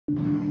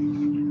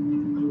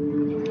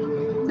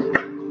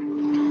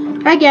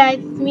Hi guys,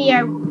 it's me.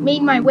 I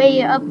made my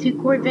way up to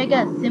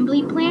Corvega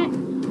Assembly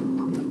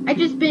Plant. I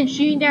just been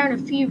shooting down a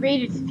few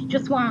raiders if you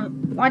just want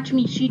to watch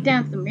me shoot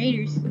down some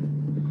raiders.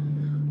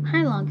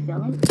 Hi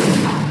Longfellow.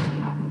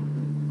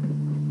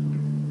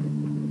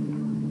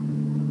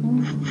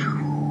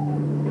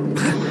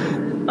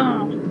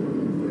 Oh.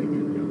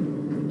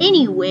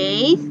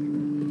 Anyways.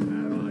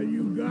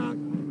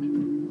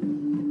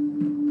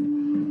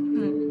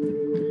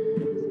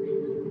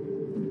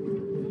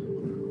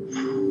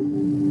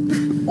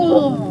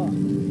 Oh.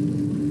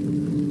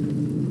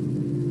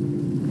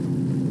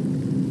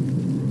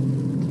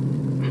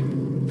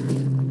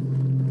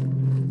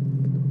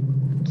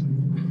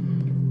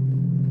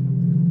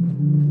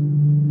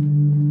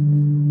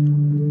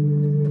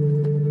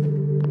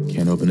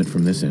 Can't open it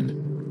from this end.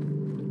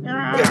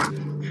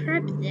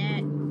 Trap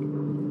that.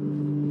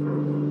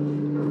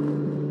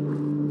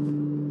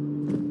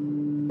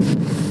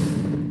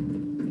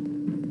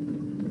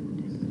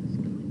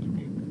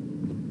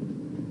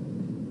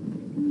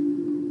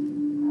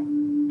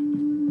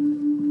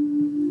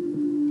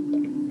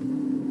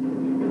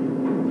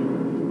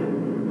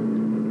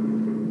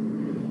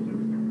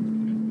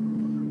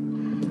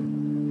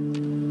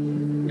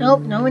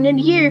 Nope, no one in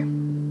here.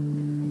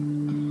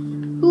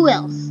 Who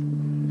else?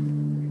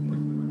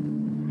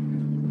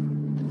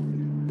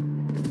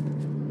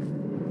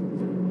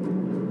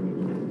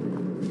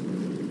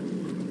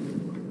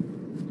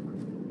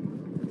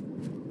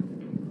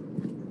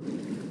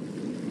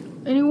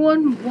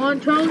 Anyone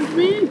want to challenge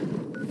me?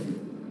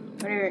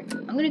 Whatever.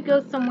 I'm gonna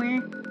go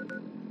somewhere.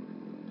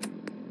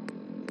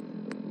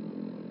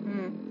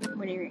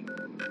 Whatever.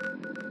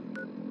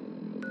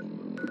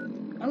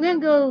 I'm gonna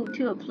go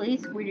to a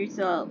place where there's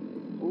a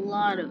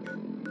lot of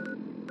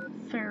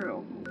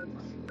feral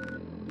wolves.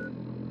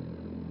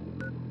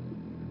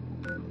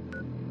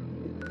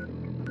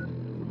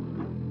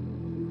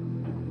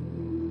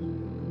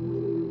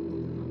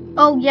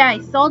 Oh yeah, I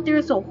saw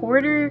there's a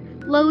hoarder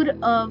load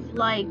of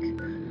like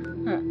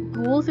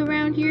ghouls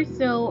around here,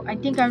 so I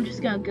think I'm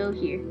just gonna go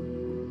here.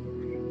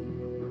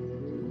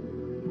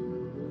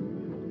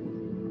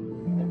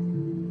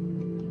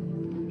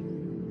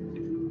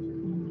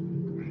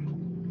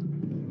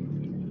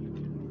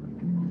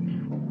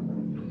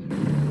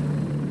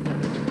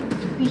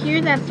 If you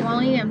hear that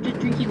swallowing, I'm just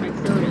drinking my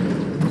soda.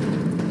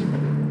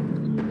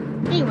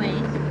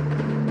 Anyways.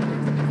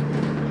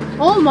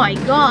 Oh my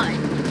god!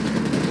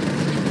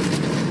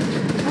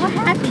 What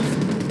happened?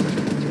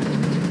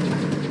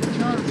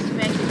 No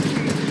expected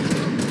church.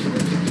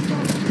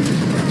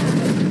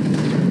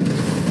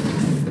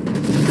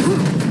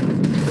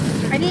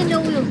 I didn't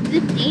know it was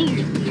this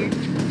dangerous here.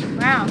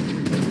 Wow,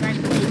 nice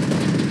place.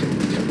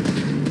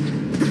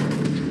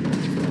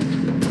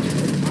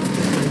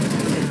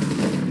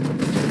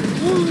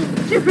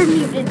 Super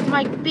mutants,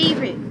 my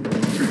favorite.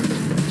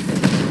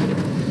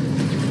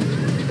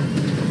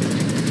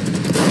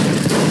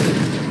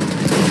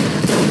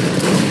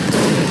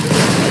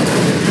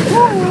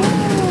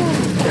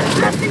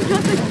 Nothing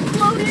just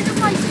exploded into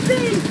my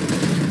face!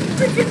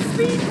 Freaking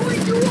speed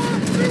going to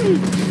off me!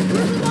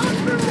 There's a lot of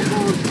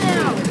thermals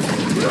now!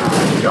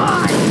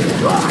 Die!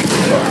 Die!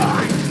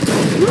 Die!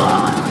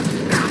 Die!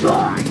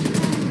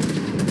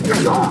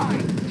 Die!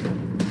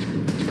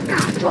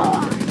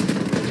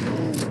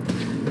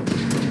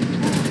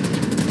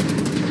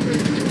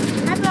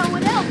 How about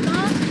what else,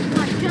 huh?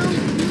 Want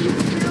challenge me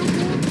with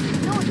thermals?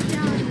 No one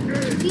challenge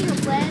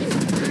Xenoblast.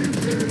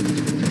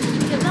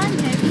 Because I'm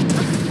heavy,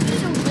 I'm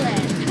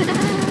Xenoblast.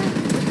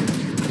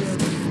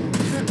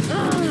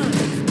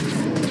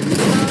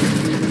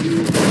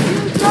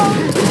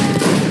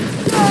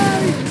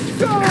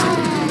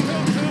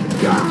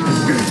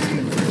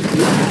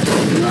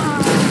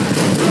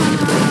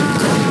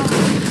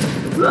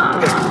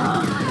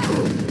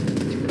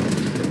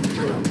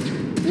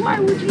 Why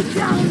would you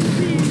challenge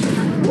me?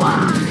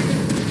 Why?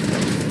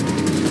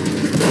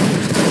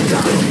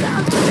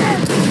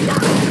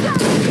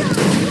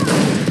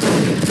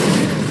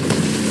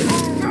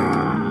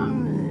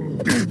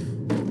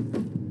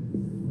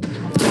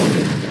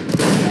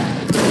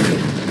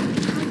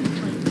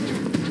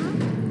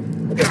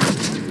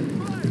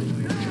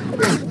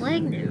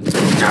 Leg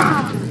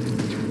now.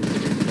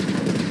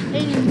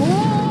 Any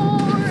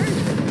more?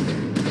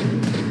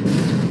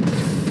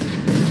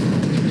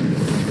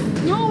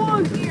 No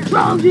one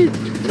challenges.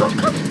 No,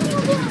 come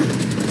steal them.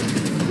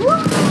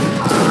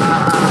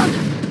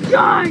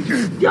 Die!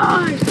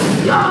 Die!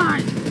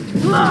 Die!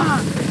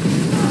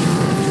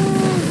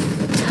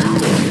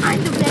 I'm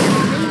the best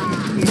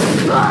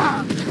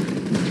man.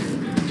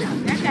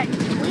 That guy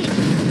quit.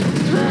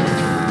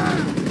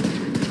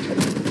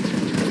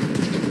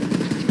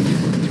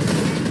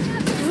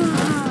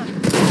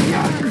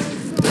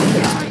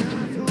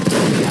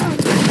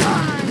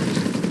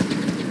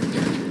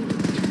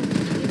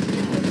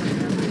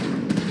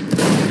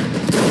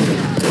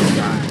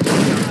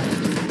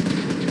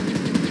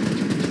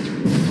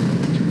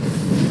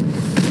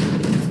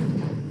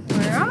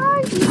 Where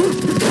are you?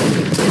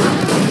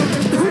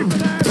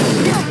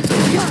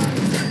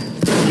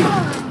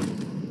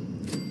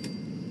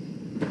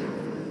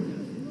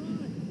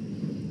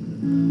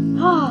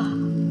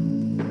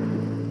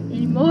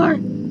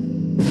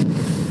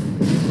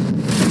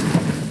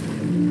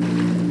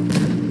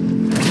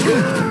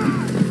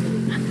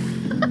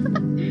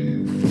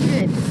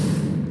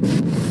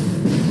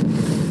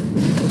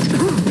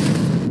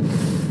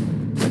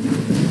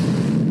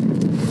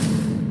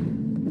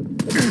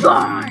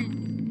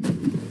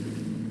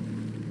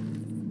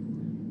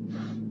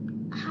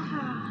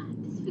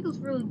 feels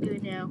really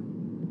good now.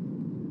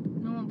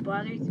 No one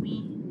bothers me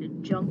in the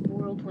junk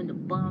world when the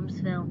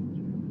bombs fell.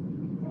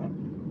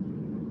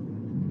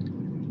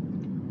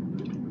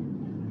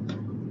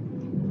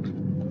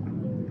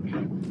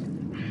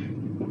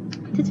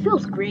 This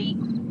feels great.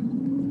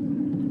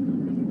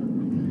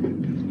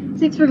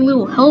 Thanks for a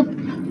little help,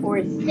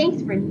 or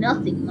thanks for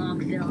nothing,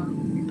 Longfellow.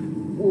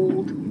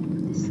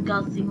 Old,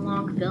 disgusting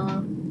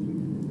Longfellow.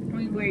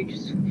 We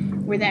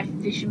wear that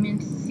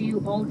fisherman's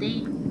suit all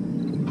day.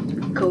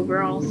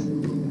 Coveralls.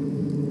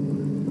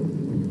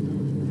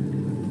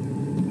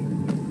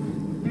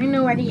 I don't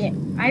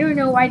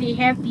know why they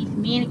have these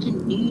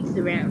mannequin nudes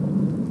around.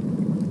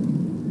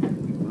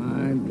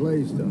 Fine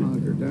place to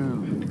hunker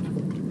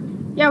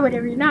down. Yeah,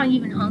 whatever. You're not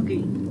even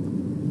hungry.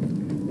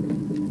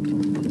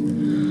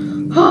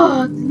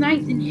 Oh, it's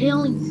nice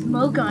inhaling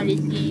smoke on this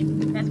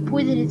game. That's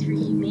poisonous for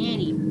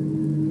humanity.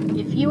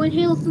 If you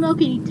inhale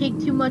smoke and you take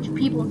too much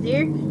people's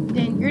air,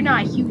 then you're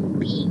not a human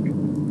being.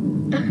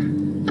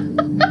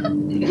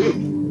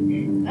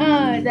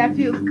 That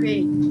feels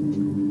great.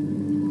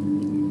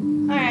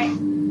 Alright.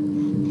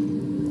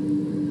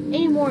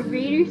 Any more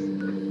raiders?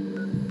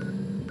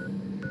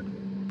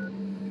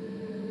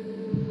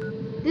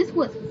 This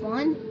was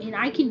fun, and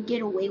I can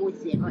get away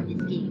with it on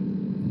this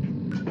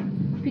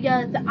game.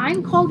 Because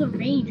I'm called a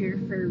ranger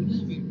for a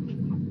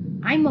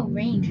reason. I'm a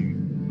ranger.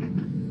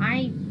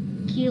 I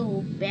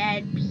kill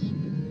bad people.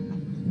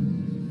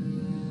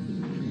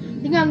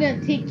 I think I'm gonna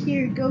take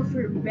care and go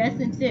for a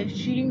rest instead of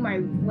shooting my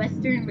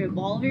Western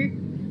revolver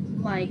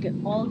like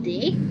all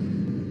day.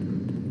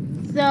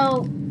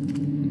 So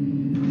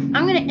I'm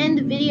gonna end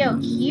the video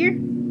here.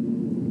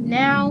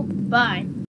 Now, bye.